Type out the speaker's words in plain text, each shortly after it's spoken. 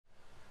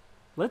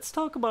Let's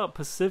talk about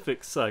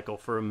Pacific Cycle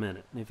for a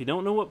minute. If you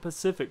don't know what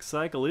Pacific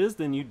Cycle is,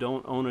 then you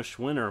don't own a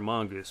Schwinn or a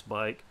Mongoose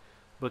bike,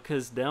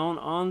 because down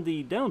on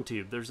the down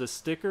tube there's a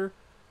sticker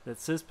that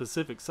says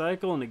Pacific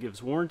Cycle, and it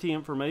gives warranty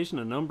information,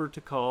 a number to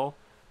call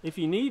if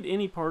you need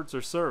any parts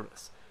or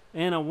service.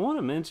 And I want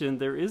to mention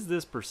there is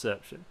this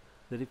perception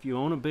that if you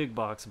own a big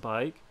box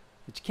bike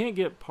that you can't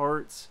get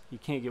parts, you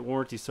can't get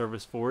warranty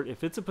service for it.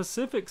 If it's a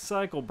Pacific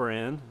Cycle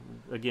brand,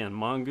 again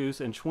Mongoose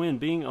and Schwinn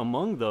being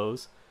among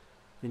those,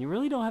 then you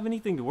really don't have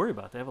anything to worry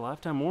about. They have a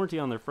lifetime warranty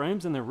on their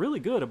frames, and they're really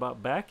good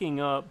about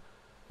backing up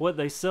what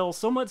they sell,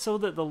 so much so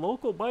that the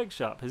local bike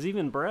shop has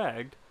even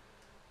bragged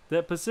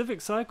that Pacific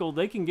Cycle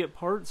they can get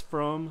parts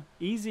from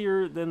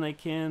easier than they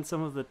can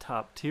some of the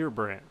top tier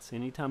brands.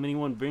 Anytime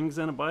anyone brings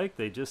in a bike,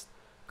 they just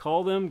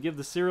call them, give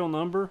the serial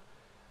number,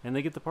 and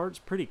they get the parts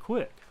pretty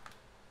quick.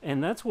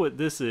 And that's what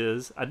this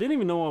is. I didn't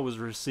even know I was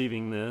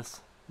receiving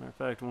this. Matter of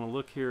fact, I want to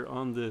look here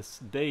on this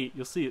date.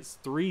 You'll see it's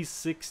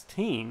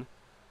 3/16.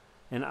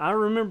 And I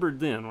remembered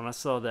then, when I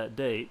saw that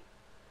date,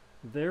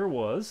 there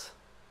was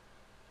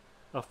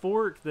a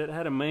fork that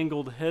had a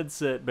mangled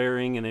headset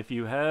bearing, and if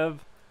you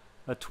have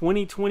a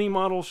 2020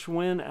 model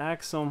Schwinn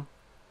Axum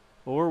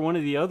or one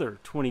of the other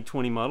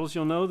 2020 models,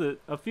 you'll know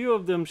that a few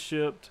of them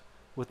shipped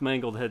with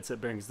mangled headset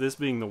bearings. This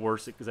being the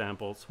worst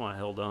example, that's why I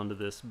held on to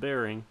this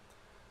bearing.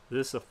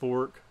 This a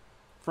fork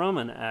from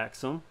an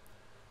Axum.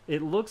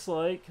 It looks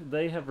like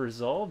they have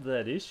resolved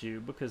that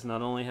issue, because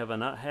not only have I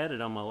not had it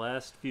on my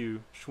last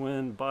few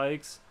Schwinn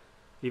bikes,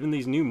 even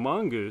these new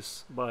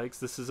Mongoose bikes,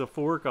 this is a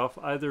fork off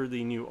either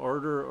the new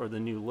Ardor or the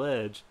new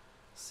Ledge.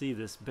 See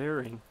this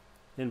bearing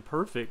in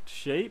perfect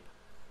shape.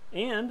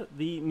 And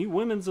the new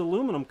women's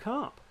aluminum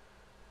comp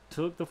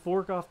took the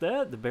fork off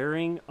that, the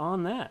bearing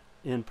on that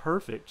in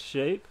perfect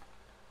shape.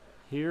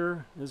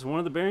 Here is one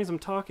of the bearings I'm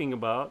talking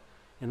about,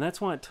 and that's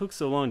why it took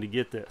so long to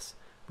get this,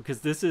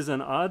 because this is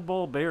an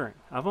oddball bearing.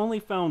 I've only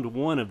found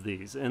one of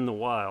these in the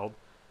wild,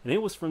 and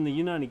it was from the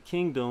United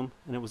Kingdom,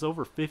 and it was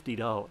over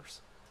 $50.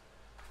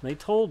 They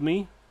told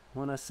me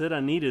when I said I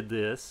needed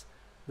this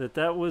that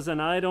that was an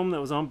item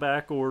that was on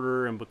back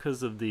order, and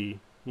because of the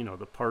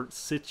the parts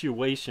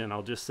situation,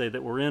 I'll just say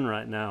that we're in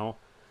right now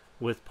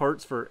with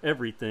parts for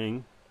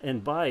everything,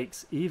 and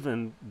bikes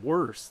even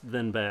worse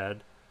than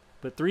bad.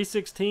 But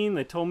 3/16,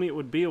 they told me it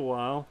would be a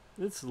while.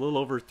 It's a little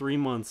over 3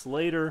 months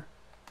later,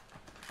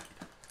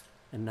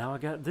 and now I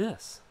got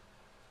this.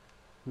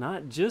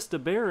 Not just a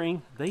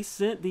bearing, they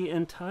sent the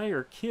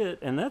entire kit,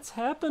 and that's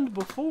happened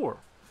before.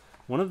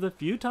 One of the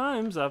few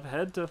times I've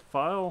had to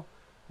file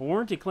a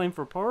warranty claim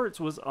for parts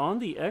was on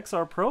the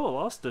XR Pro. I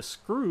lost a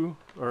screw,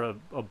 or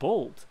a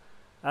bolt,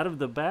 out of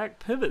the back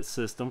pivot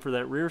system for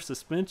that rear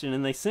suspension,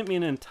 and they sent me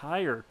an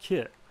entire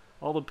kit.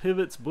 All the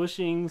pivots,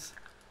 bushings,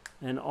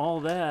 and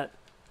all that.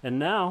 And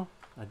now,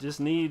 I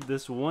just need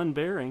this one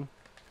bearing.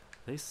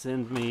 They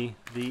send me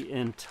the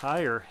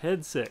entire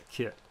headset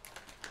kit.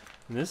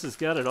 And this has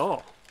got it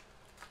all.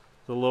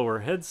 The lower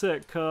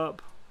headset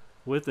cup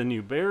with a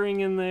new bearing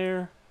in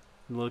there.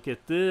 Look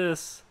at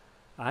this.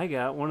 I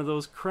got one of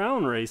those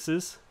crown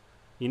races.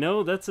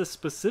 That's a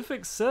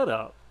specific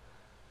setup.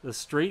 The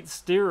straight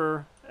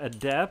steerer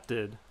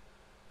adapted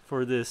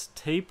for this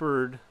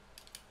tapered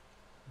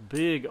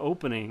big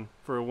opening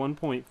for a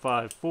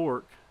 1.5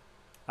 fork.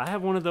 I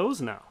have one of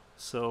those now.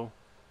 So,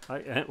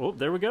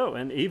 there we go.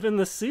 And even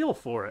the seal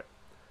for it.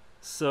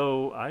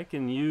 So I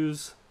can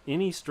use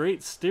any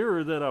straight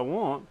steerer that I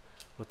want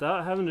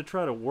without having to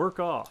try to work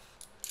off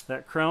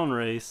that crown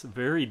race.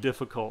 Very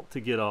difficult to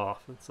get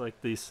off. It's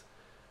like these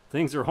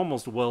things are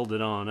almost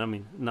welded on. I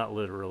mean, not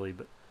literally,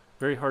 but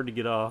very hard to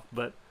get off.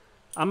 But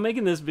I'm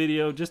making this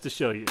video just to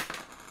show you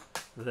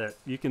that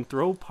you can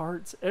throw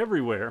parts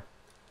everywhere.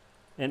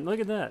 And look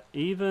at that.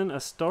 Even a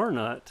star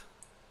nut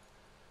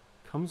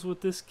comes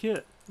with this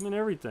kit. I mean,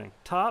 everything.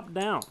 Top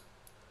down.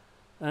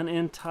 An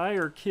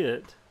entire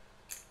kit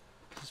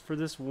just for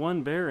this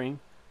one bearing.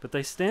 But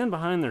they stand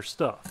behind their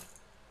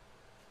stuff.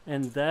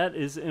 And that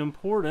is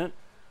important.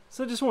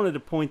 So I just wanted to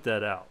point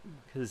that out,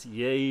 because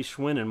yay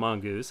Schwinn and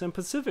Mongoose, and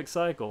Pacific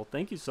Cycle,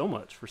 thank you so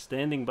much for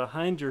standing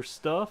behind your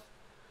stuff.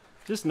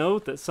 Just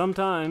note that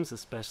sometimes,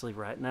 especially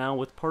right now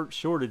with part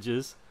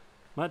shortages,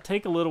 might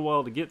take a little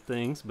while to get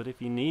things, but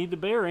if you need the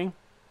bearing,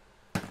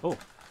 so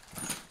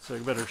I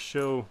better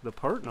show the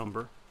part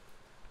number.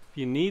 If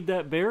you need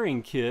that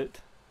bearing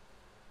kit,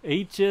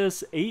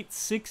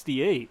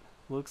 HS868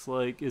 looks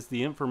like is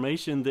the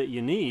information that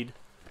you need.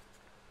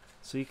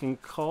 So you can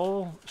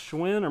call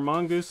Schwinn or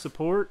Mongoose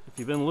support if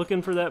you've been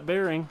looking for that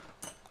bearing,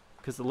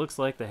 because it looks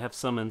like they have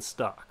some in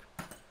stock.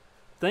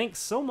 Thanks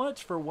so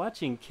much for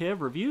watching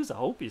KevReviews. I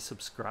hope you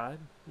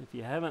subscribe if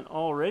you haven't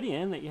already,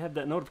 and that you have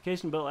that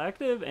notification bell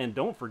active. And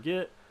don't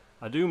forget,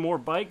 I do more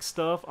bike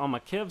stuff on my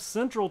Kev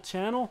Central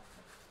channel.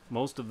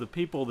 Most of the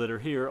people that are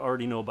here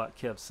already know about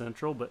Kev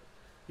Central, but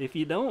if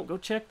you don't, go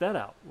check that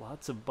out.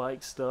 Lots of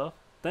bike stuff.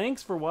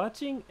 Thanks for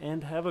watching,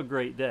 and have a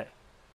great day.